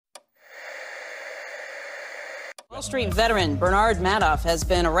Wall Street veteran Bernard Madoff has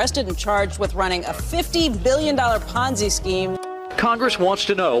been arrested and charged with running a $50 billion Ponzi scheme. Congress wants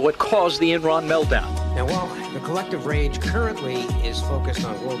to know what caused the Enron meltdown. Now, while the collective rage currently is focused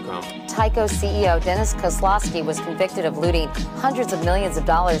on WorldCom, Tyco CEO Dennis Kozlowski was convicted of looting hundreds of millions of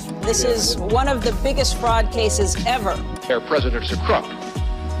dollars. This is one of the biggest fraud cases ever. Their president's a crook.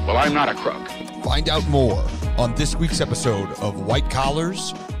 Well, I'm not a crook. Find out more on this week's episode of White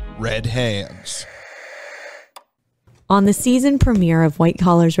Collars, Red Hands. On the season premiere of White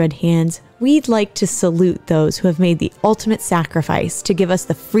Collars, Red Hands, we'd like to salute those who have made the ultimate sacrifice to give us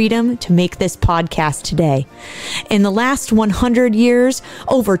the freedom to make this podcast today. In the last 100 years,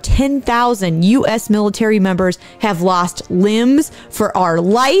 over 10,000 U.S. military members have lost limbs for our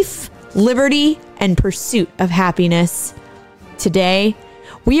life, liberty, and pursuit of happiness. Today,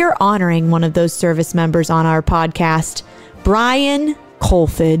 we are honoring one of those service members on our podcast, Brian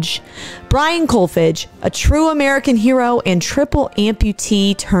Kolfage. Brian Kolfage, a true American hero and triple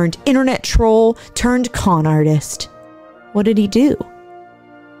amputee turned internet troll turned con artist. What did he do?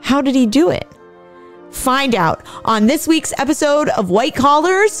 How did he do it? Find out on this week's episode of White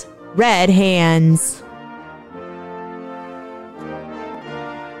Collars, Red Hands.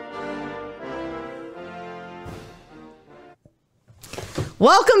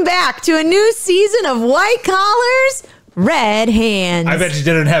 Welcome back to a new season of White Collars, Red Hands. I bet you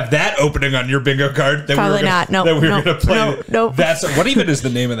didn't have that opening on your bingo card. That Probably we were gonna, not. No, that we were no, going to play. no. That's what even is the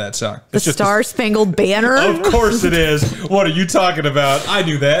name of that song? The Star Spangled Banner. Of course it is. What are you talking about? I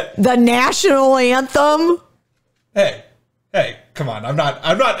knew that. The national anthem. Hey, come on. I'm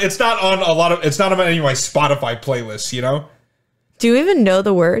not. It's not on a lot of. It's not on any of my Spotify playlists. You know. Do you even know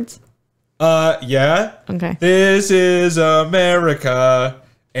the words? Yeah. Okay. This is America.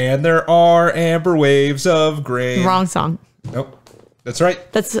 And there are amber waves of grain. Wrong song. Nope. That's right.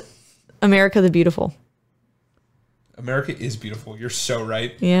 That's America the Beautiful. America is beautiful. You're so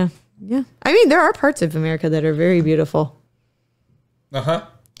right. Yeah. I mean, there are parts of America that are very beautiful. Uh-huh.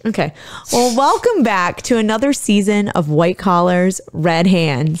 Okay. Well, welcome back to another season of White Collars, Red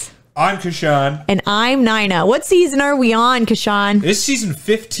Hands. I'm Kashan. And I'm Nina. What season are we on, Kashan? This season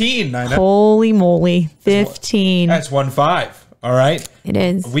 15, Nina. Holy moly. 15. That's 1-5. All right. It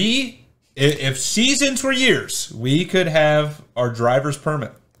is. If seasons were years, we could have our driver's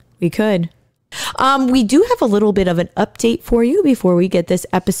permit. We could. We do have a little bit of an update for you before we get this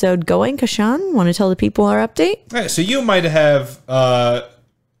episode going. Kashan, want to tell the people our update? All right, so you might have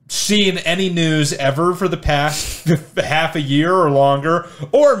seen any news ever for the past half a year or longer,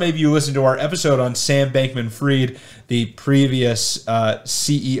 or maybe you listened to our episode on Sam Bankman-Fried, the previous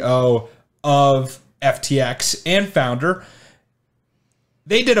CEO of FTX and founder.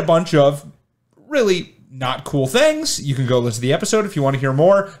 They did a bunch of really not cool things. You can go listen to the episode if you want to hear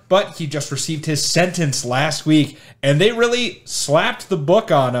more, but he just received his sentence last week, and they really slapped the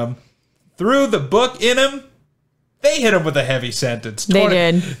book on him, threw the book in him. They hit him with a heavy sentence. They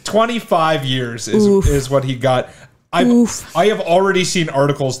did. 25 years is what he got. I have already seen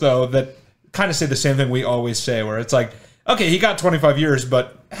articles, though, that kind of say the same thing we always say, where it's like, okay, he got 25 years,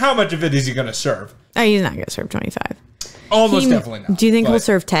 but how much of it is he going to serve? Oh, he's not going to serve 25. Almost definitely not. Do you think he'll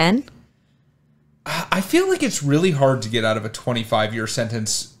serve 10? I feel like it's really hard to get out of a 25-year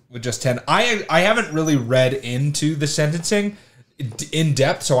sentence with just 10. I haven't really read into the sentencing in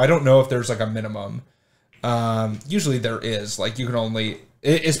depth, so I don't know if there's like a minimum. Usually there is. Like you can only,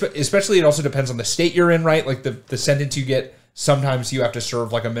 especially it also depends on the state you're in, right? Like the sentence you get, sometimes you have to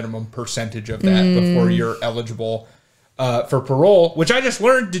serve like a minimum percentage of that before you're eligible for parole, which I just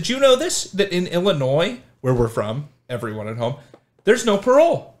learned. Did you know this? That in Illinois, where we're from, everyone at home, there's no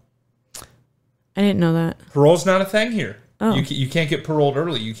parole. I didn't know that. Parole's not a thing here. Oh. You can't get paroled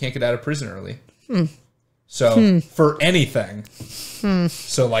early. You can't get out of prison early. So for anything.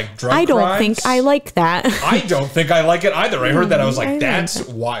 So like drug I don't crimes, think I like that. I don't think I like it either. I heard that. I was like, that's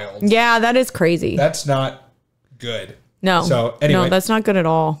wild. Yeah, that is crazy. That's not good. No. So anyway. No, that's not good at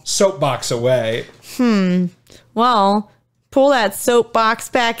all. Soapbox away. Well, pull that soapbox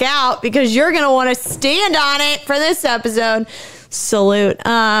back out because you're going to want to stand on it for this episode. Salute.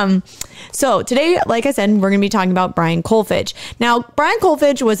 So today, like I said, we're going to be talking about Brian Kolfage. Now, Brian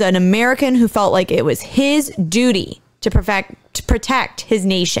Kolfage was an American who felt like it was his duty to protect his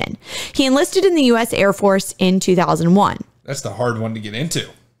nation. He enlisted in the U.S. Air Force in 2001. That's the hard one to get into.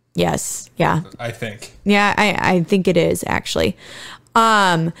 Yes. Yeah. I think. Yeah, I think it is, actually.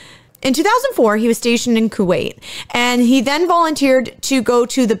 In 2004, he was stationed in Kuwait, and he then volunteered to go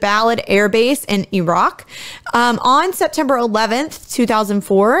to the Balad Air Base in Iraq. On September 11th,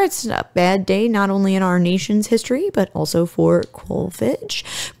 2004, it's a bad day, not only in our nation's history, but also for Kolfage.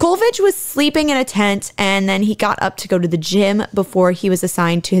 Kolfage was sleeping in a tent, and then he got up to go to the gym before he was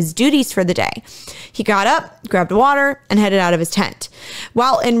assigned to his duties for the day. He got up, grabbed water, and headed out of his tent.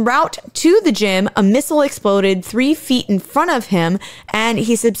 While en route to the gym, a missile exploded 3 feet in front of him, and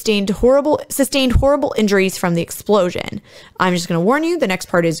he sustained horrible injuries from the explosion. I'm just going to warn you, the next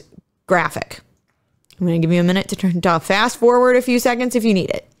part is graphic. I'm going to give you a minute to fast forward a few seconds if you need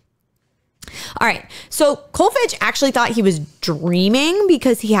it. All right. So Kolfage actually thought he was dreaming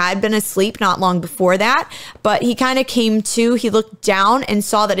because he had been asleep not long before that, but he kind of came to. He looked down and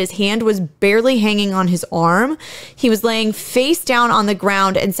saw that his hand was barely hanging on his arm. He was laying face down on the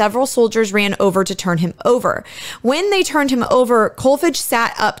ground, and several soldiers ran over to turn him over. When they turned him over, Kolfage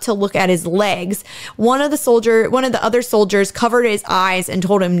sat up to look at his legs. One of the other soldiers covered his eyes and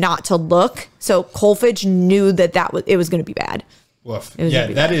told him not to look. So Kolfage knew that it was going to be bad. Woof. Yeah,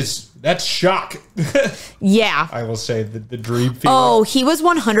 that's shock. Yeah. I will say the dream feeling. Oh, he was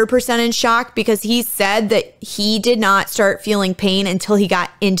 100% in shock because he said that he did not start feeling pain until he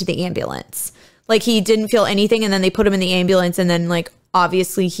got into the ambulance. Like, he didn't feel anything, and then they put him in the ambulance, and then, like,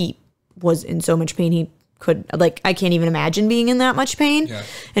 obviously he was in so much pain he could, like, I can't even imagine being in that much pain. Yeah.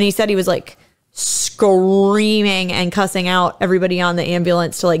 And he said he was, like, screaming and cussing out everybody on the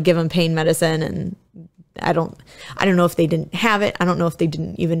ambulance to, like, give him pain medicine, and I don't know if they didn't have it. I don't know if they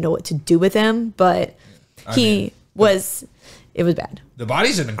didn't even know what to do with him, but it was bad. The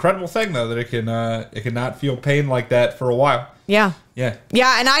body's an incredible thing, though, that it can not feel pain like that for a while. Yeah. Yeah.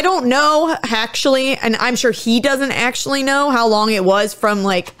 Yeah, and I don't know actually, and I'm sure he doesn't actually know how long it was from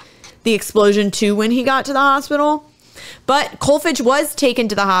like the explosion to when he got to the hospital. But Kolfage was taken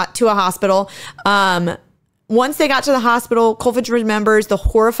to a hospital. Once they got to the hospital, Kolfage remembers the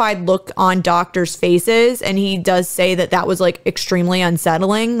horrified look on doctors' faces, and he does say that was like extremely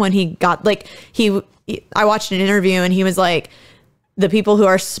unsettling when he got like I watched an interview, and he was like, the people who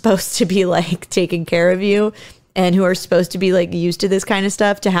are supposed to be like taking care of you and who are supposed to be like used to this kind of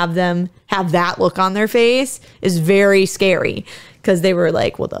stuff, to have them have that look on their face is very scary, because they were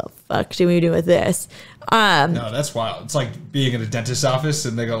like, what the fuck do we do with this? No, that's wild. It's like being in a dentist's office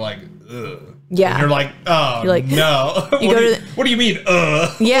and they go like, ugh. Yeah. And you're like, oh, you're like, no. What do you mean,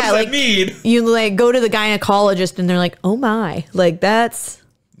 ugh? Yeah, what does like, that mean? You like go to the gynecologist and they're like, oh my, like that's.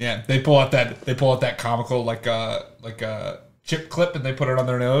 Yeah, they pull out that comical like a chip clip and they put it on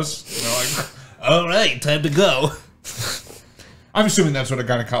their nose. And they're like, all right, time to go. I'm assuming that's what a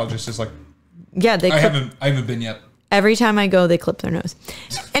gynecologist is like. Yeah, I haven't been yet. Every time I go, they clip their nose.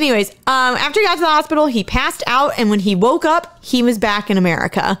 Anyways, after he got to the hospital, he passed out, and when he woke up, he was back in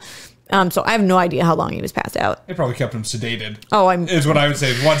America. So I have no idea how long he was passed out. They probably kept him sedated. Oh, is what I would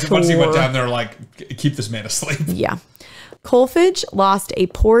say. Once he went down there, like, keep this man asleep. Yeah. Kolfage lost a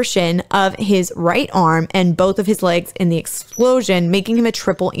portion of his right arm and both of his legs in the explosion, making him a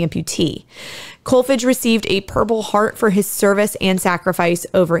triple amputee. Kolfage received a Purple Heart for his service and sacrifice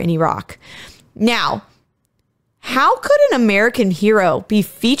over in Iraq. Now, how could an American hero be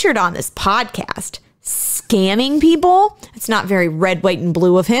featured on this podcast? Scamming people? It's not very red, white, and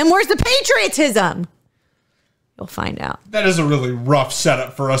blue of him. Where's the patriotism? You'll find out. That is a really rough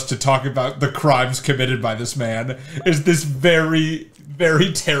setup for us to talk about the crimes committed by this man. Is this very,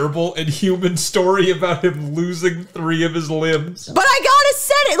 very terrible and human story about him losing 3 of his limbs. But I gotta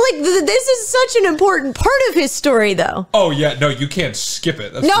say it, like, this is such an important part of his story, though. Oh, yeah. No, you can't skip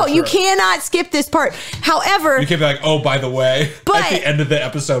it. That's no, you cannot skip this part. However... You can't be like, oh, by the way, at the end of the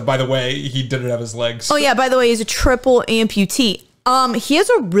episode, by the way, he didn't have his legs. Oh, yeah, by the way, he's a triple amputee. He has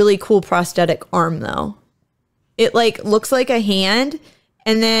a really cool prosthetic arm, though. It, like, looks like a hand,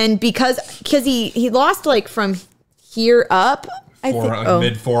 and then because he lost, like, from here up...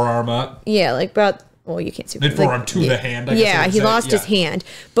 mid forearm up. Yeah, like about, well, you can't see mid forearm to the hand. I guess he lost his hand,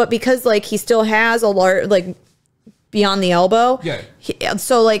 but because like he still has a large, like beyond the elbow. Yeah.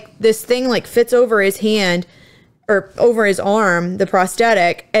 So like this thing like fits over his hand or over his arm, the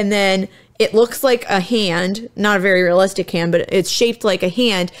prosthetic, and then it looks like a hand, not a very realistic hand, but it's shaped like a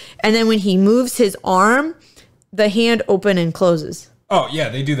hand. And then when he moves his arm, the hand open and closes. Oh yeah,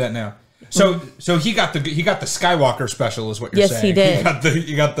 they do that now. So he got the Skywalker special, is what you're saying. Yes, he did.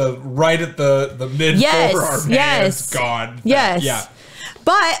 He got the right at the mid forearm. Yes, gone. Yes, yeah.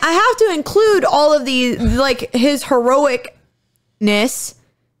 But I have to include all of these, like his heroicness,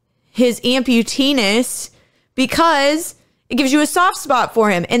 his amputeeness, because It gives you a soft spot for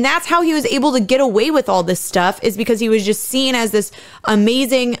him. And that's how he was able to get away with all this stuff, is because he was just seen as this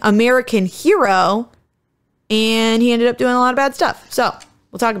amazing American hero. And he ended up doing a lot of bad stuff. So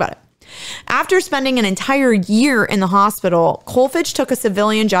we'll talk about it. After spending an entire year in the hospital, Kolfage took a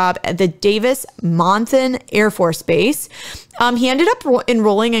civilian job at the Davis-Monthan Air Force Base. He ended up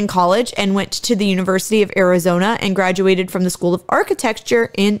enrolling in college and went to the University of Arizona and graduated from the School of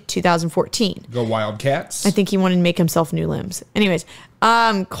Architecture in 2014. Go Wildcats. I think he wanted to make himself new limbs. Anyways,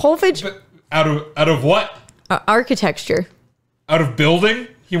 Kolfage... But out of what? Architecture. Out of building?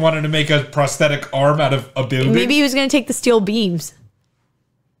 He wanted to make a prosthetic arm out of a building? Maybe he was going to take the steel beams.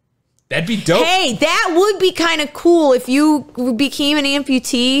 That'd be dope. Hey, that would be kind of cool if you became an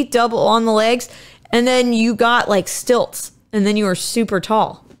amputee, double on the legs, and then you got like stilts, and then you were super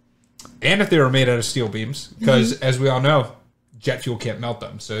tall. And if they were made out of steel beams, because as we all know, jet fuel can't melt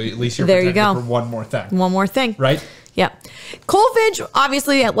them. So at least you're there protected you go. for one more thing. One more thing. Right? Yeah. Kolfage,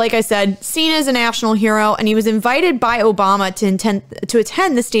 obviously, like I said, seen as a national hero, and he was invited by Obama to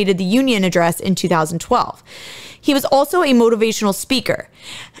attend the State of the Union address in 2012. He was also a motivational speaker.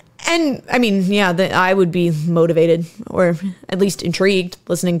 And I mean, yeah, I would be motivated, or at least intrigued,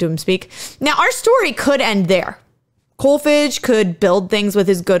 listening to him speak. Now, our story could end there. Kolfage could build things with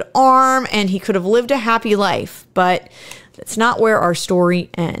his good arm, and he could have lived a happy life, but that's not where our story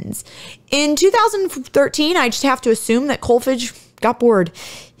ends. In 2013, I just have to assume that Kolfage got bored.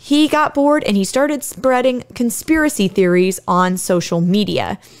 He got bored, and he started spreading conspiracy theories on social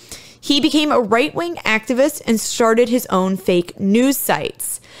media. He became a right-wing activist and started his own fake news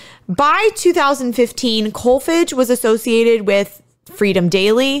sites. By 2015, Kolfage was associated with Freedom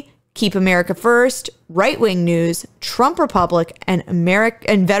Daily, Keep America First, Right Wing News, Trump Republic, and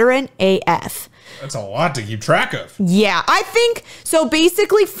Veteran AF. That's a lot to keep track of. Yeah, I think so.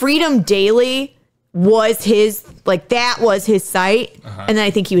 Basically, Freedom Daily was his, like, that was his site. And then I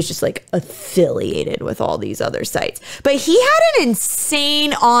think he was just like affiliated with all these other sites. But he had an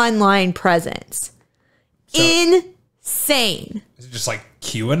insane online presence. So, insane. Is it just like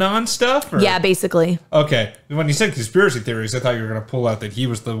QAnon stuff? Or? Yeah, basically. Okay. When you said conspiracy theories, I thought you were going to pull out that he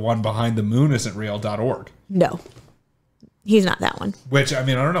was the one behind the moon isn't real.org. No. He's not that one. Which, I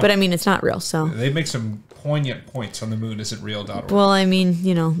mean, I don't know. But I mean, it's not real, so. They make some poignant points on the moon isn't real.org. Well, I mean,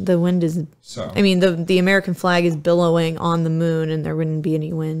 you know, the wind is. So. I mean, the American flag is billowing on the moon, and there wouldn't be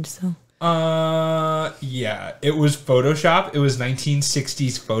any wind, so. Yeah. It was Photoshop. It was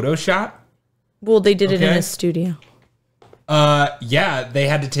 1960s Photoshop. Well, they did it in a studio. Yeah, they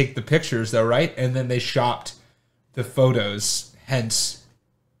had to take the pictures though, right? And then they shopped the photos, hence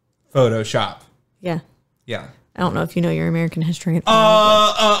Photoshop. Yeah. Yeah. I don't know if you know your American history.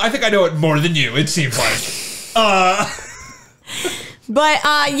 I think I know it more than you, it seems like. But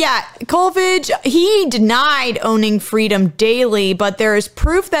yeah, Kolfage, he denied owning Freedom Daily, but there is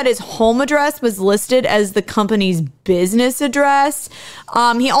proof that his home address was listed as the company's business address.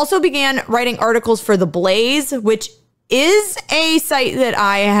 He also began writing articles for The Blaze, which is a site that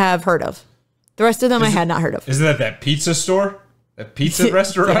I have heard of. The rest of them I had not heard of. Isn't that pizza store? That pizza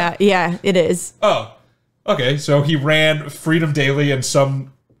restaurant? Yeah, it is. Oh, okay. So he ran Freedom Daily and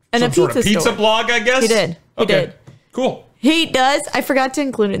some sort of pizza blog, I guess? He did. He did. Cool. He does. I forgot to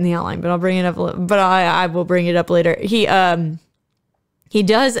include it in the outline, but I'll bring it up. But I will bring it up later. He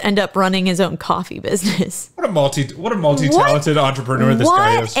does end up running his own coffee business. What a multi-talented entrepreneur this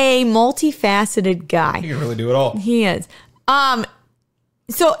guy is. What a multifaceted guy. He can really do it all. He is.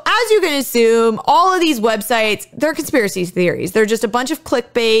 So as you can assume, all of these websites, they're conspiracy theories. They're just a bunch of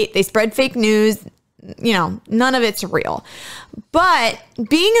clickbait. They spread fake news. You know, none of it's real. But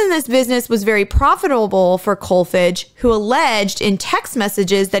being in this business was very profitable for Kolfage, who alleged in text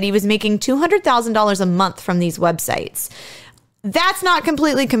messages that he was making $200,000 a month from these websites. That's not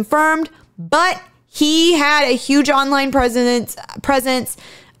completely confirmed, but he had a huge online presence.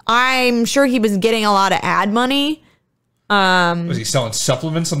 I'm sure he was getting a lot of ad money. Was he selling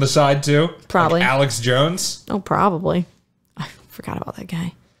supplements on the side too? Probably. Like Alex Jones? Oh, probably. I forgot about that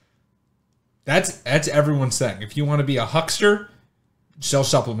guy. That's everyone's thing. If you want to be a huckster, sell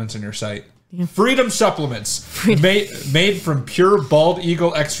supplements on your site. Yeah. Freedom supplements. Made from pure bald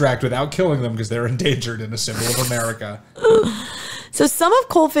eagle extract without killing them because they're endangered in a symbol of America. So some of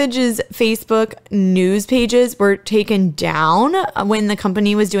Kolfage's Facebook news pages were taken down when the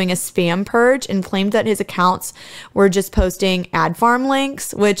company was doing a spam purge and claimed that his accounts were just posting ad farm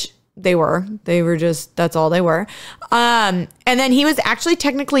links, which they were just, that's all they were. And then he was actually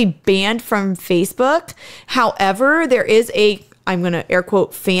technically banned from Facebook. However, there is a, I'm going to air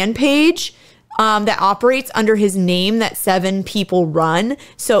quote, fan page that operates under his name that 7 people run.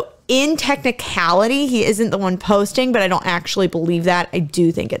 So in technicality, he isn't the one posting, but I don't actually believe that. I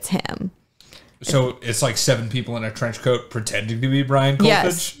do think it's him. So it's like 7 people in a trench coat pretending to be Brian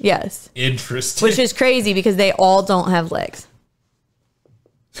Kolfage? Yes. Interesting. Which is crazy because they all don't have legs.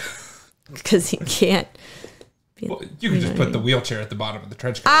 Because he can't. Well, you could just put the wheelchair at the bottom of the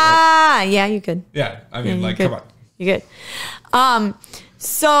trench coat. Right? Yeah, you could. Yeah, I mean, like, could. come on. You could.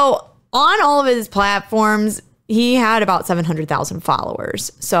 So on all of his platforms, he had about 700,000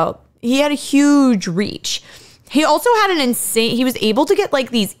 followers. So he had a huge reach. He also had an insane, he was able to get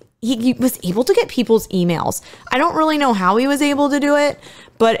like these, he was able to get people's emails. I don't really know how he was able to do it,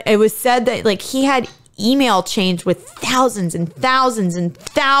 but it was said that like he had email chains with thousands and thousands and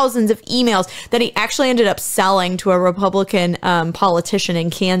thousands of emails that he actually ended up selling to a Republican politician in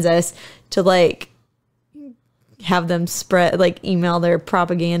Kansas to like have them spread, like email their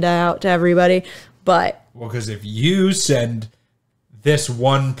propaganda out to everybody. But well, because if you send this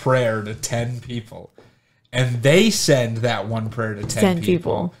one prayer to 10 people and they send that one prayer to 10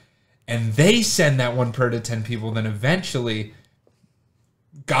 people and they send that one prayer to 10 people, then eventually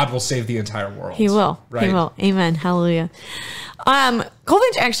God will save the entire world. He will. Right? He will. Amen. Hallelujah.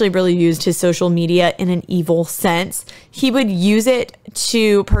 Kolfage actually really used his social media in an evil sense. He would use it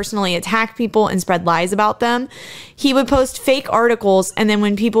to personally attack people and spread lies about them. He would post fake articles, and then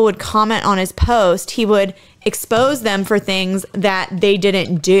when people would comment on his post, he would expose them for things that they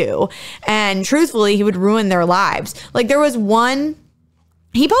didn't do. And truthfully, he would ruin their lives. Like there was one,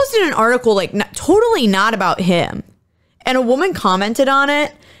 he posted an article like totally not about him. And a woman commented on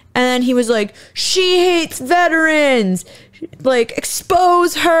it, and then he was like, she hates veterans, like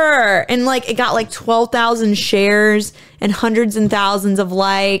expose her. And like it got like 12,000 shares and hundreds and thousands of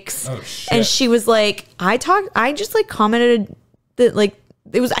likes. Oh, shit. And she was like, I just like commented that like,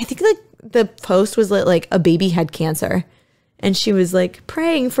 it was, I think like the post was like a baby had cancer. And she was like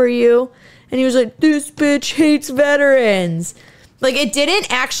praying for you. And he was like, this bitch hates veterans. Like it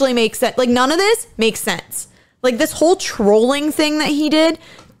didn't actually make sense. Like none of this makes sense. Like this whole trolling thing that he did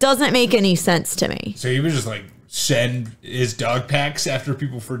doesn't make any sense to me. So he would just like send his dog packs after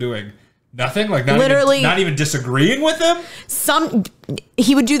people for doing nothing? Like not even disagreeing with them?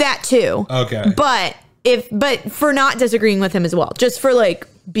 He would do that too. Okay. But for not disagreeing with him as well. Just for like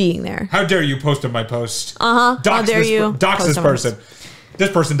being there. How dare you post on my post? How dare you dox this person.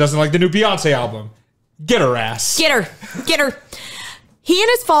 This person doesn't like the new Beyonce album. Get her ass. Get her. He and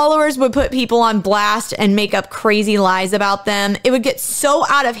his followers would put people on blast and make up crazy lies about them. It would get so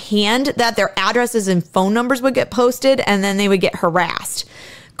out of hand that their addresses and phone numbers would get posted, and then they would get harassed.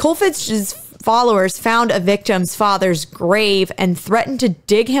 Kolfage's followers found a victim's father's grave and threatened to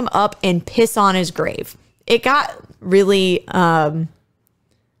dig him up and piss on his grave. It got really...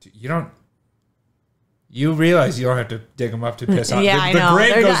 You realize you don't have to dig them up to piss on. Yeah, the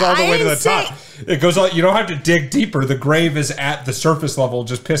grave goes all the way to the top. It goes all. You don't have to dig deeper. The grave is at the surface level.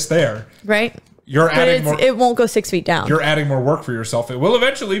 Just piss there. Right. You're adding more. It won't go 6 feet down. You're adding more work for yourself. It will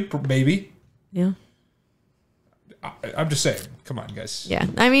eventually, maybe. Yeah. I'm just saying. Come on, guys. Yeah.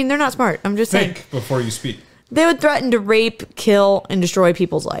 I mean, they're not smart. I'm just saying. Think before you speak. They would threaten to rape, kill, and destroy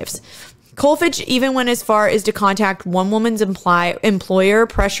people's lives. Kolfage even went as far as to contact one woman's employer,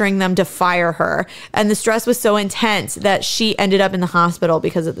 pressuring them to fire her. And the stress was so intense that she ended up in the hospital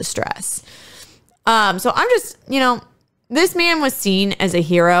because of the stress. So I'm just, this man was seen as a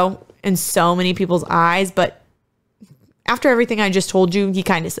hero in so many people's eyes. But after everything I just told you,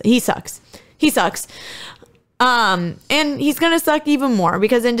 he sucks. He sucks. And he's going to suck even more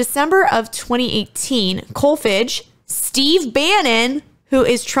because in December of 2018, Kolfage, Steve Bannon, who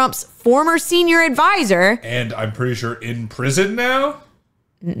is Trump's former senior advisor. And I'm pretty sure in prison now?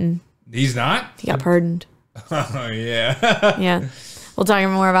 Mm-mm. He's not? He got pardoned. Oh, yeah. Yeah. We'll talk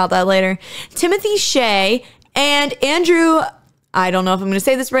more about that later. Timothy Shea and Andrew, I don't know if I'm going to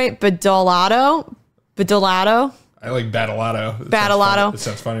say this right, Badolato. I like Badolato. Badolato. It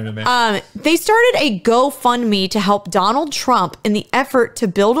sounds funny to me. They started a GoFundMe to help Donald Trump in the effort to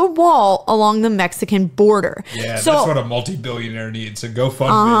build a wall along the Mexican border. Yeah, that's what a multi-billionaire needs, a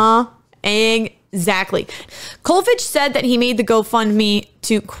GoFundMe. Exactly. Kolfage said that he made the GoFundMe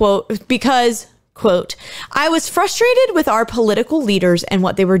to, quote, because, quote, I was frustrated with our political leaders and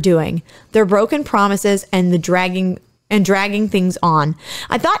what they were doing, their broken promises and the dragging things on.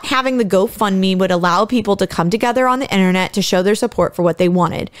 I thought having the GoFundMe would allow people to come together on the internet to show their support for what they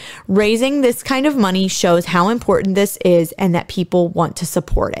wanted. Raising this kind of money shows how important this is and that people want to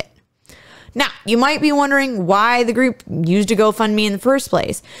support it. Now, you might be wondering why the group used a GoFundMe in the first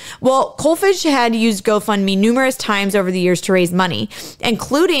place. Well, Kolfage had used GoFundMe numerous times over the years to raise money,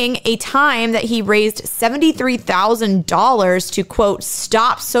 including a time that he raised $73,000 to, quote,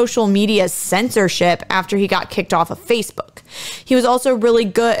 stop social media censorship after he got kicked off of Facebook. He was also really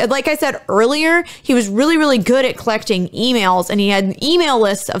good. Like I said earlier, he was really, really good at collecting emails, and he had an email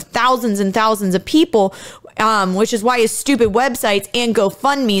list of thousands and thousands of people, which is why his stupid websites and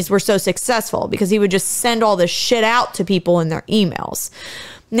GoFundMes were so successful, because he would just send all this shit out to people in their emails.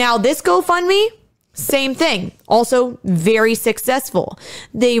 Now, this GoFundMe, same thing. Also very successful.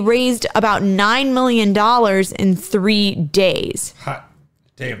 They raised about $9 million in 3 days. Hot.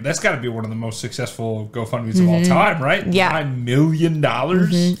 Damn, that's got to be one of the most successful GoFundMes of all time, right? Yeah. $9 million?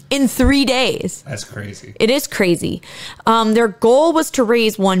 In 3 days. That's crazy. It is crazy. Their goal was to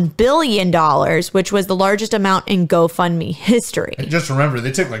raise $1 billion, which was the largest amount in GoFundMe history. And just remember,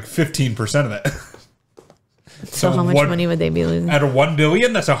 they took like 15% of that. So how much money would they be losing? Out of $1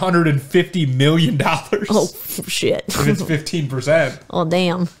 billion, that's $150 million. Oh, shit. If it's 15%. Oh,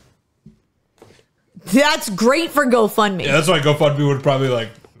 damn. That's great for GoFundMe. Yeah, that's why GoFundMe would probably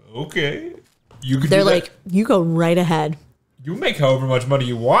like, okay. They're like, you go right ahead. You make however much money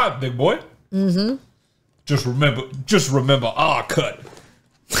you want, big boy. Mm-hmm. Just remember our cut.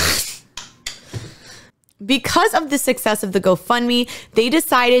 Because of the success of the GoFundMe, they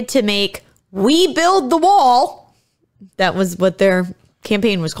decided to make We Build the Wall. That was what their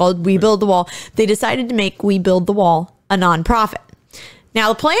campaign was called, We Build the Wall. They decided to make We Build the Wall a nonprofit.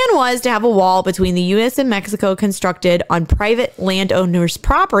 Now, the plan was to have a wall between the U.S. and Mexico constructed on private landowners'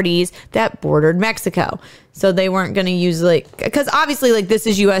 properties that bordered Mexico. So they weren't going to use, because obviously, this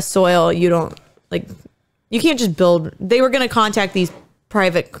is U.S. soil. You don't, you can't just build. They were going to contact these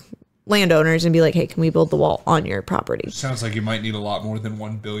private landowners and be like, hey, can we build the wall on your property? Sounds like you might need a lot more than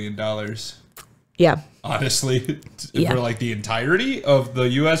 $1 billion. Yeah. Honestly, for the entirety of the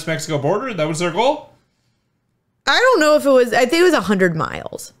U.S.-Mexico border, that was their goal? I don't know if it was, I think it was 100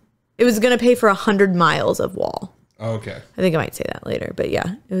 miles. It was going to pay for 100 miles of wall. Okay. I think I might say that later, but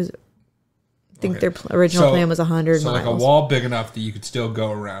yeah, it was, I think their original plan was 100 miles. So like a wall big enough that you could still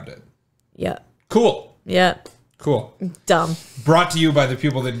go around it. Yeah. Cool. Yeah. Cool. Dumb. Brought to you by the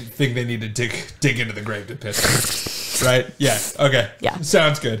people that think they need to dig into the grave to piss. Right? Yeah. Okay. Yeah.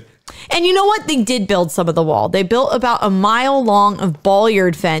 Sounds good. And you know what? They did build some of the wall. They built about 1 mile long of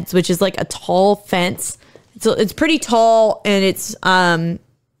bollard fence, which is like a tall fence. So it's pretty tall, and it's, I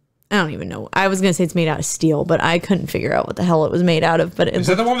don't even know. I was going to say it's made out of steel, but I couldn't figure out what the hell it was made out of. But is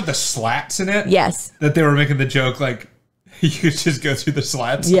that the one with the slats in it? Yes. That they were making the joke, you could just go through the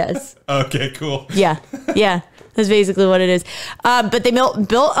slats? Yes. Okay, cool. Yeah. Yeah. That's basically what it is. But they built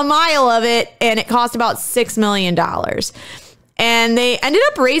 1 mile of it, and it cost about $6 million. And they ended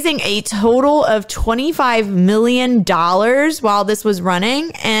up raising a total of $25 million while this was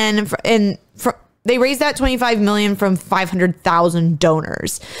running. And they raised that $25 million from 500,000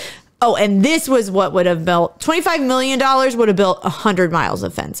 donors. Oh, and this was what would have built $25 million would have built 100 miles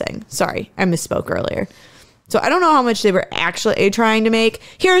of fencing. Sorry, I misspoke earlier. So I don't know how much they were actually trying to make.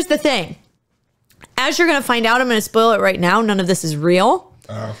 Here's the thing. As you're going to find out, I'm going to spoil it right now. None of this is real.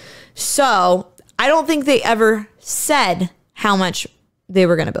 So I don't think they ever said how much they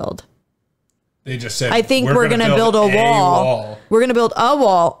were going to build. They just said, I think we're going to build a wall. We're going to build a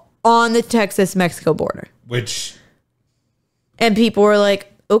wall on the Texas-Mexico border. And people were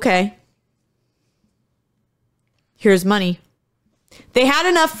like, okay, here's money. They had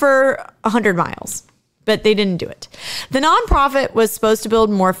enough for 100 miles, but they didn't do it. The nonprofit was supposed to build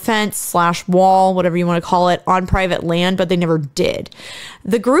more fence/wall, whatever you want to call it, on private land, but they never did.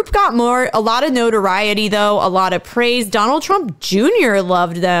 The group got a lot of notoriety, though, a lot of praise. Donald Trump Jr.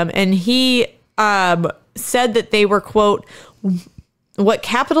 loved them, and he said that they were, quote, what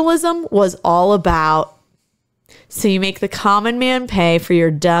capitalism was all about. So you make the common man pay for your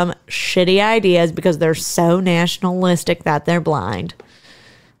dumb, shitty ideas because they're so nationalistic that they're blind.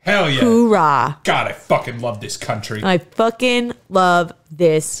 Hell yeah. Hoorah. God, I fucking love this country. I fucking love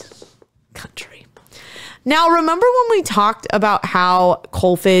this country. Now, remember when we talked about how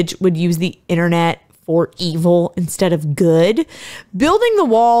Kolfage would use the internet for evil instead of good? Building the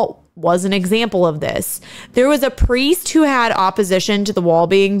wall was an example of this. There was a priest who had opposition to the wall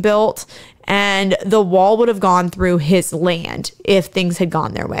being built, and the wall would have gone through his land if things had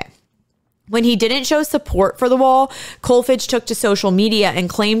gone their way. When he didn't show support for the wall, Kolfage took to social media and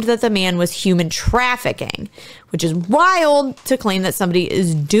claimed that the man was human trafficking, which is wild to claim that somebody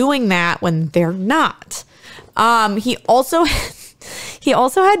is doing that when they're not. He also He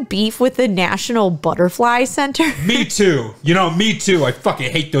also had beef with the National Butterfly Center. Me too. Me too. I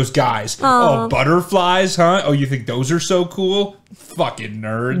fucking hate those guys. Oh, butterflies, huh? Oh, you think those are so cool? Fucking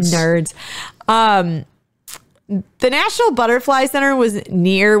nerds. Nerds. The National Butterfly Center was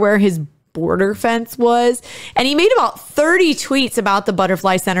near where his border fence was, and he made about 30 tweets about the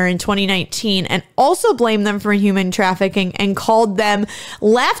Butterfly Center in 2019 and also blamed them for human trafficking and called them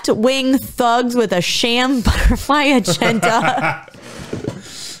left-wing thugs with a sham butterfly agenda.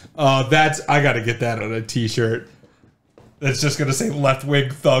 I gotta get that on a t-shirt. That's just gonna say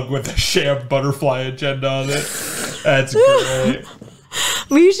left-wing thug with a sham butterfly agenda on it. That's great.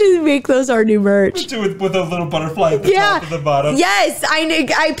 We should make those our new merch. With a little butterfly at the top and the bottom. Yes,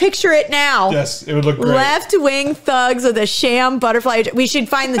 I picture it now. Yes, it would look great. Left-wing thugs with a sham butterfly. We should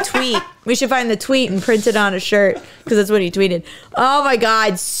find the tweet. We should find the tweet and print it on a shirt because that's what he tweeted. Oh my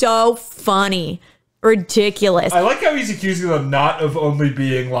God, so funny. Ridiculous. I like how he's accusing them not of only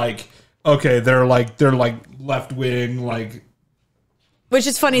being like, okay, they're like left-wing, like... Which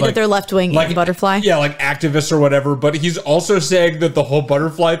is funny that they're left-wing and butterfly. Yeah, like activists or whatever. But he's also saying that the whole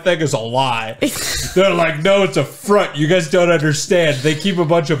butterfly thing is a lie. They're like, no, it's a front. You guys don't understand. They keep a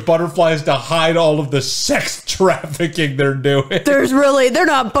bunch of butterflies to hide all of the sex trafficking they're doing. They're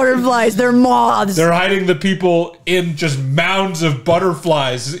not butterflies. They're moths. They're hiding the people in just mounds of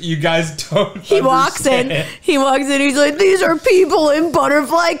butterflies. You guys don't He walks in. He's like, these are people in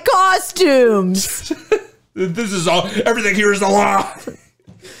butterfly costumes. This is all. Everything here is a lie.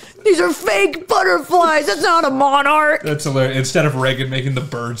 These are fake butterflies. That's not a monarch. That's hilarious. Instead of Reagan making the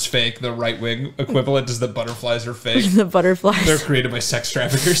birds fake, the right-wing equivalent is that butterflies are fake. The butterflies. They're created by sex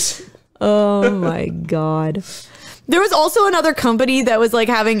traffickers. Oh my God. There was also another company that was like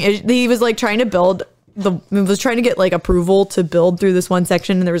he was like trying to build was trying to get like approval to build through this one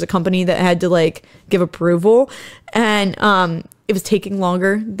section, and there was a company that had to like give approval, and it was taking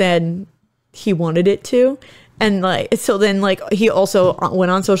longer than he wanted it to. And like, so then like he also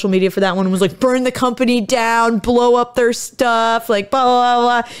went on social media for that one and was like, burn the company down, blow up their stuff, like blah, blah,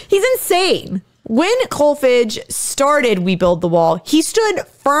 blah. He's insane. When Kolfage started We Build the Wall, he stood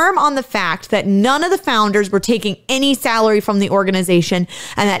firm on the fact that none of the founders were taking any salary from the organization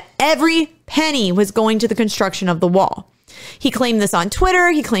and that every penny was going to the construction of the wall. He claimed this on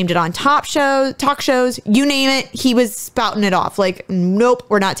Twitter. He claimed it on talk shows, you name it. He was spouting it off like, nope,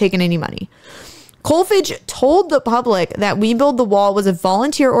 we're not taking any money. Kolfage told the public that We Build the Wall was a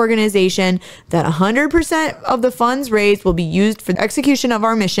volunteer organization, that 100% of the funds raised will be used for the execution of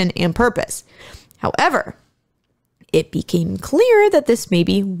our mission and purpose. However, it became clear that this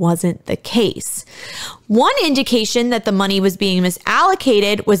maybe wasn't the case. One indication that the money was being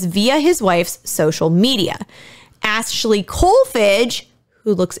misallocated was via his wife's social media. Ashley Kolfage,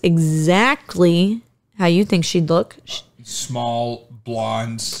 who looks exactly how you think she'd look. Small,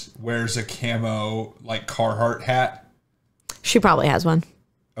 blonde, wears a camo, like, Carhartt hat. She probably has one.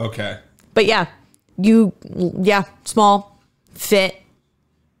 Okay. But yeah, small, fit,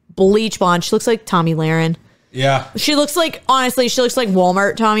 bleach blonde. She looks like Tomi Lahren. Yeah. She looks like, honestly, she looks like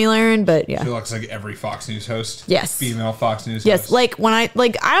Walmart Tomi Lahren, but yeah. She looks like every Fox News host. Yes. Female Fox News host. Yes, like when I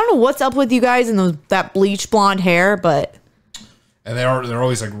don't know what's up with you guys and that bleach blonde hair, but. And they're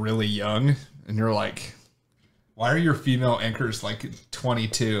always like really young, and you're like, why are your female anchors like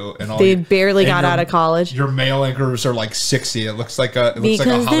 22 and all? They barely got out of college. Your male anchors are like 60. It looks like a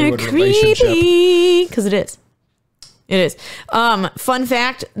because Hollywood they're relationship. Because it is. It is. Fun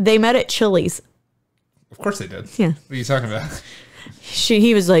fact: they met at Chili's. Of course they did. Yeah. What are you talking about?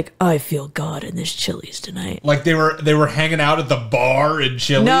 He was like, I feel God in this Chili's tonight. Like they were hanging out at the bar in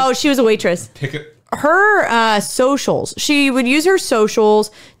Chili's. No, she was a waitress. Her socials. She would use her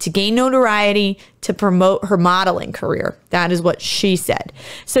socials to gain notoriety to promote her modeling career. That is what she said.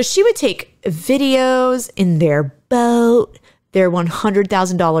 So she would take videos in their boat, their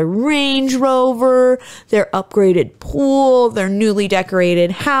 $100,000 Range Rover, their upgraded pool, their newly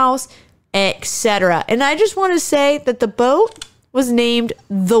decorated house, etc. And I just want to say that the boat was named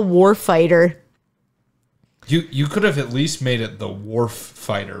the Warfighter. You could have at least made it the Wharf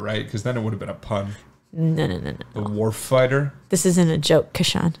Fighter, right? Because then it would have been a pun. No. The Wharf Fighter? This isn't a joke,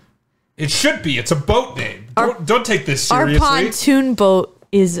 Kashan. It should be. It's a boat name. Don't take this seriously. Our pontoon boat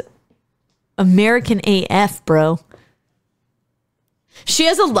is American AF, bro. She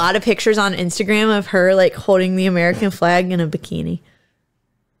has a lot of pictures on Instagram of her like holding the American flag in a bikini.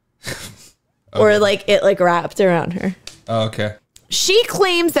 Okay. Or like it like wrapped around her. Oh, okay. She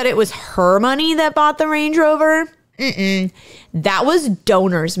claims that it was her money that bought the Range Rover. That was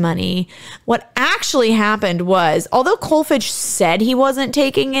donors' money. What actually happened was, although Kolfage said he wasn't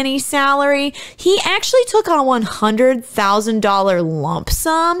taking any salary, he actually took a $100,000 lump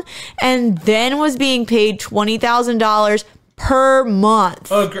sum and then was being paid $20,000 per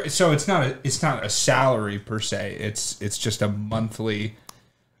month. Oh, great. So it's not a salary per se. It's just a monthly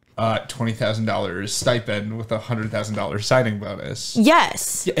 $20,000 stipend with a $100,000 signing bonus.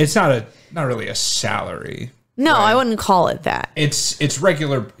 Yes. It's not really a salary. No, right? I wouldn't call it that. It's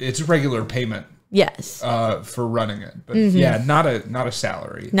regular payment. Yes. For running it, but yeah, not a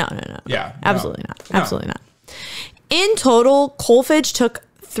salary. No. Yeah, absolutely not. Absolutely not. In total, Kolfage took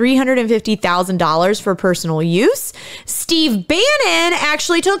 $350,000 for personal use. Steve Bannon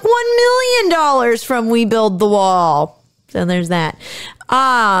actually took $1 million from We Build the Wall. So there's that.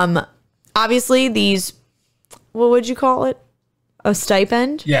 Obviously these, what would you call it? A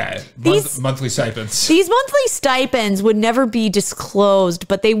stipend? Yeah, monthly stipends. These monthly stipends would never be disclosed,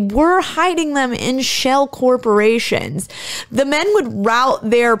 but they were hiding them in shell corporations. The men would route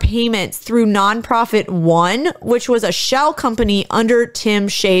their payments through Nonprofit One, which was a shell company under Tim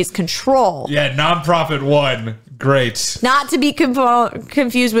Shea's control. Yeah, Nonprofit One. Great. Not to be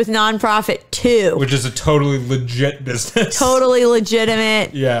confused with Nonprofit Two, which is a totally legit business. Totally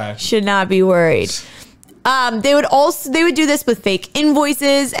legitimate. Yeah. Should not be worried. They would do this with fake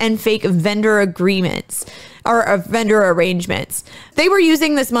invoices and fake vendor agreements or vendor arrangements. They were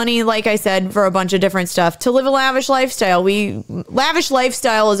using this money, like I said, for a bunch of different stuff to live a lavish lifestyle. Lavish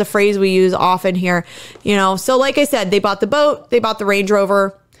lifestyle is a phrase we use often here, So like I said, they bought the boat, they bought the Range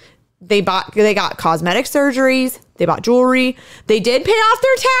Rover, they got cosmetic surgeries, they bought jewelry. They did pay off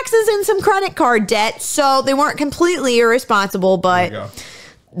their taxes and some credit card debt, so they weren't completely irresponsible, but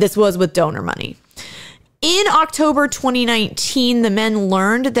this was with donor money. In October 2019, the men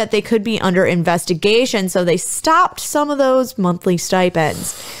learned that they could be under investigation, so they stopped some of those monthly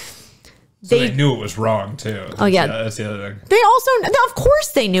stipends. So they knew it was wrong, too. Oh, yeah. That's the other thing. They also, of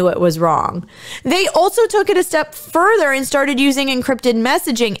course they knew it was wrong. They also took it a step further and started using encrypted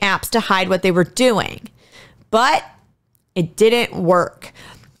messaging apps to hide what they were doing. But it didn't work.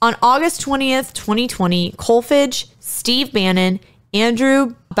 On August 20th, 2020, Kolfage, Steve Bannon,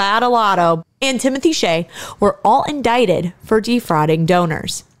 Andrew Badalato, and Timothy Shea were all indicted for defrauding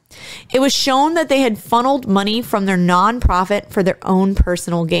donors. It was shown that they had funneled money from their nonprofit for their own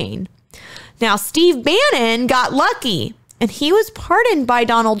personal gain. Now, Steve Bannon got lucky, and he was pardoned by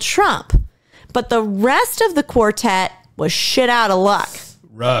Donald Trump. But the rest of the quartet was shit out of luck.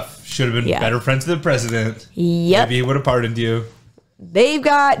 Rough. Should have been better friends with the president. Yep. Maybe he would have pardoned you. They've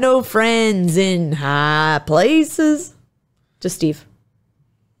got no friends in high places. Just Steve.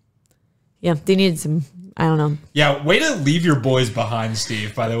 Yeah, they needed some, I don't know. Yeah, way to leave your boys behind,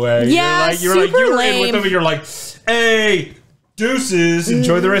 Steve, by the way. Yeah, you were in with them and you're like, hey, deuces,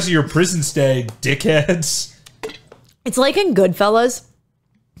 enjoy the rest of your prison stay, dickheads. It's like in Goodfellas,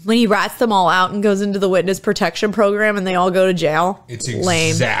 when he rats them all out and goes into the witness protection program and they all go to jail. It's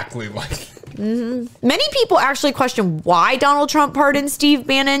exactly like Many people actually question why Donald Trump pardoned Steve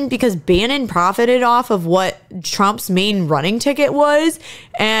Bannon, because Bannon profited off of what Trump's main running ticket was.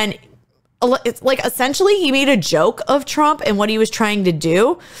 And it's like essentially he made a joke of Trump and what he was trying to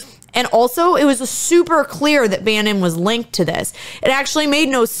do. And also it was super clear that Bannon was linked to this. It actually made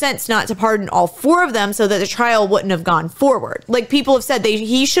no sense not to pardon all four of them so that the trial wouldn't have gone forward. Like people have said,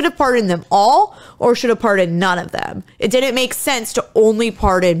 he should have pardoned them all or should have pardoned none of them. It didn't make sense to only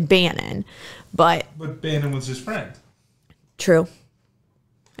pardon Bannon. But Bannon was his friend. True.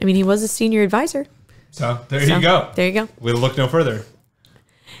 I mean, he was a senior advisor. So there you go. There you go. We'll look no further.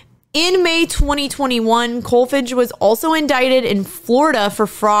 In May 2021, Kolfage was also indicted in Florida for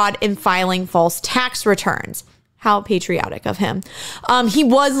fraud in filing false tax returns. How patriotic of him. He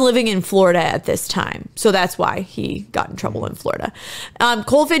was living in Florida at this time, so that's why he got in trouble in Florida.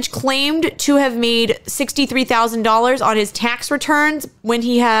 Kolfage claimed to have made $63,000 on his tax returns when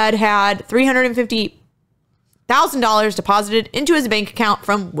he had $350,000 deposited into his bank account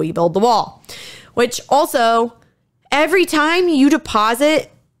from We Build the Wall, which also, every time you deposit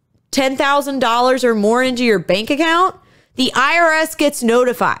 $10,000 or more into your bank account, the IRS gets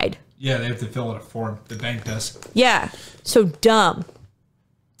notified. Yeah, they have to fill out a form. The bank does. Yeah. So dumb.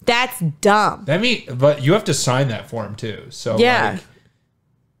 That's dumb. But you have to sign that form too. So yeah,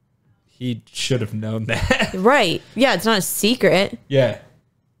 he should have known that. Right. Yeah, it's not a secret. Yeah.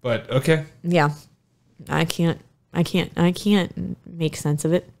 But okay. Yeah. I can't make sense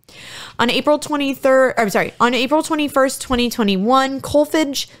of it. On April 21st, 2021,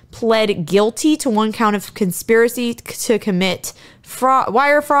 Kolfage pled guilty to one count of conspiracy to commit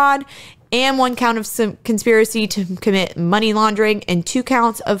wire fraud and 1 count of some conspiracy to commit money laundering, and 2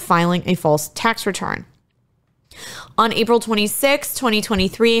 counts of filing a false tax return. On April 26,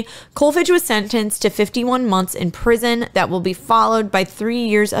 2023, Kolfage was sentenced to 51 months in prison that will be followed by 3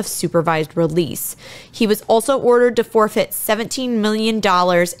 years of supervised release. He was also ordered to forfeit $17 million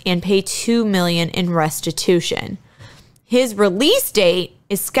and pay $2 million in restitution. His release date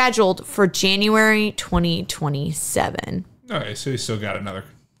is scheduled for January 2027. Okay, so he's still got another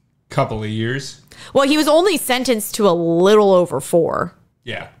couple of years. Well, he was only sentenced to a little over 4.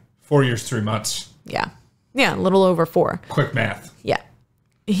 Yeah, 4 years, 3 months. Yeah, a little over 4. Quick math. Yeah.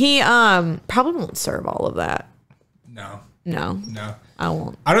 He probably won't serve all of that. No. I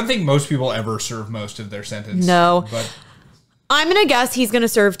won't. I don't think most people ever serve most of their sentence. No. But I'm going to guess he's going to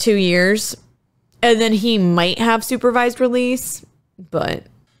serve 2 years, and then he might have supervised release, but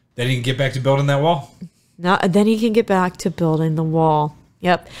then he can get back to building that wall. Then he can get back to building the wall.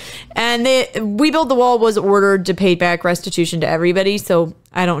 Yep. And We Build the Wall was ordered to pay back restitution to everybody, so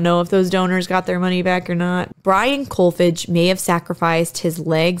I don't know if those donors got their money back or not. Brian Kolfage may have sacrificed his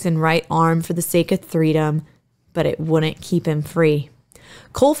legs and right arm for the sake of freedom, but it wouldn't keep him free.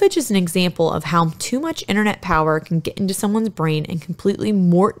 Kolfage is an example of how too much internet power can get into someone's brain and completely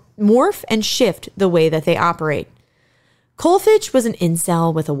morph and shift the way that they operate. Kolfage was an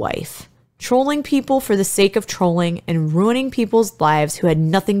incel with a wife, trolling people for the sake of trolling and ruining people's lives who had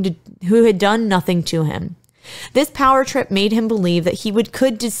done nothing to him. This power trip made him believe that he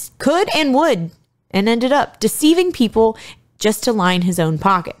could and would, and ended up deceiving people just to line his own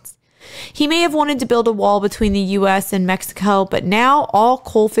pockets. He may have wanted to build a wall between the U.S. and Mexico, but now all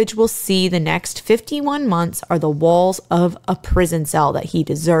Kolfage will see the next 51 months are the walls of a prison cell that he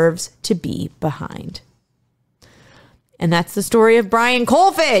deserves to be behind. And that's the story of Brian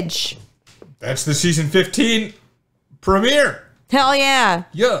Kolfage. That's the season 15 premiere. Hell yeah.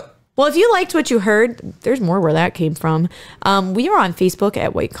 Yeah. Well, if you liked what you heard, there's more where that came from. We are on Facebook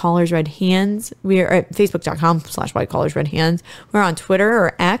at White Collars Red Hands. We are at facebook.com/White Collars Red Hands. We're on Twitter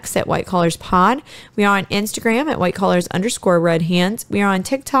or X at White Collars Pod. We are on Instagram at White Collars_Red Hands. We are on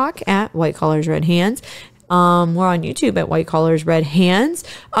TikTok at White Collars Red Hands. We're on YouTube at White Collars Red Hands.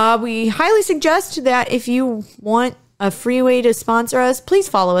 We highly suggest that if you want a free way to sponsor us, please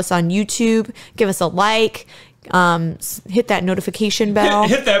follow us on YouTube. Give us a like. Hit that notification bell.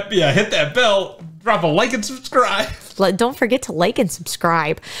 Hit that bell. Drop a like and subscribe. Don't forget to like and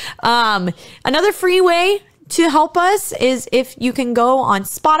subscribe. Another free way to help us is if you can go on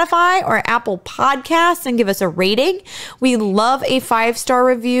Spotify or Apple Podcasts and give us a rating. We love a 5-star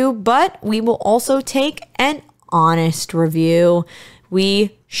review, but we will also take an honest review.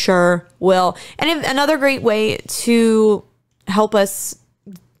 We sure will. And another great way to help us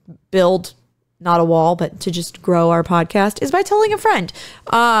build not a wall, but to just grow our podcast is by telling a friend.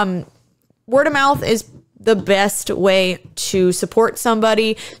 Word of mouth is the best way to support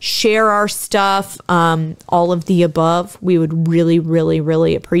somebody. Share our stuff, all of the above. We would really, really,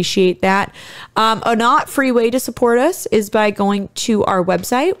 really appreciate that. A not free way to support us is by going to our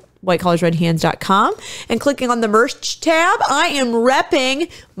website, whitecollarsredhands.com, and clicking on the merch tab. I am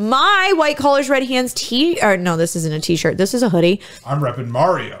repping my White Collars Red Hands no, this isn't a t-shirt. This is a hoodie. I'm repping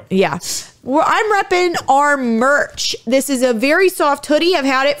Mario. Yeah. Well, I'm repping our merch. This is a very soft hoodie. I've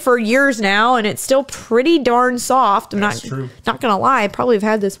had it for years now, and it's still pretty darn soft. That's true. Not going to lie. I probably have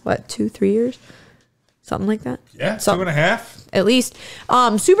had this, 2-3 years? Something like that. Yeah, 2.5. At least.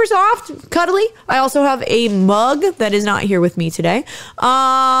 Super soft, cuddly. I also have a mug that is not here with me today.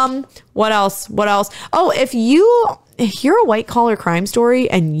 What else? Oh, if you hear a white collar crime story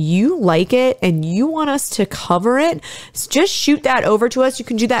and you like it and you want us to cover it, just shoot that over to us. You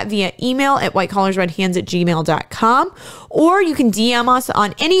can do that via email at whitecollarsredhands@gmail.com, or you can DM us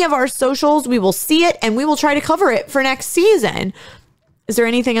on any of our socials. We will see it and we will try to cover it for next season. Is there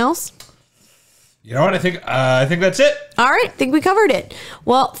anything else? You know what? I think that's it. All right. I think we covered it.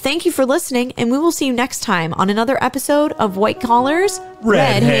 Well, thank you for listening, and we will see you next time on another episode of White Collars,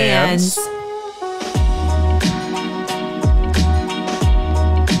 Red Hands.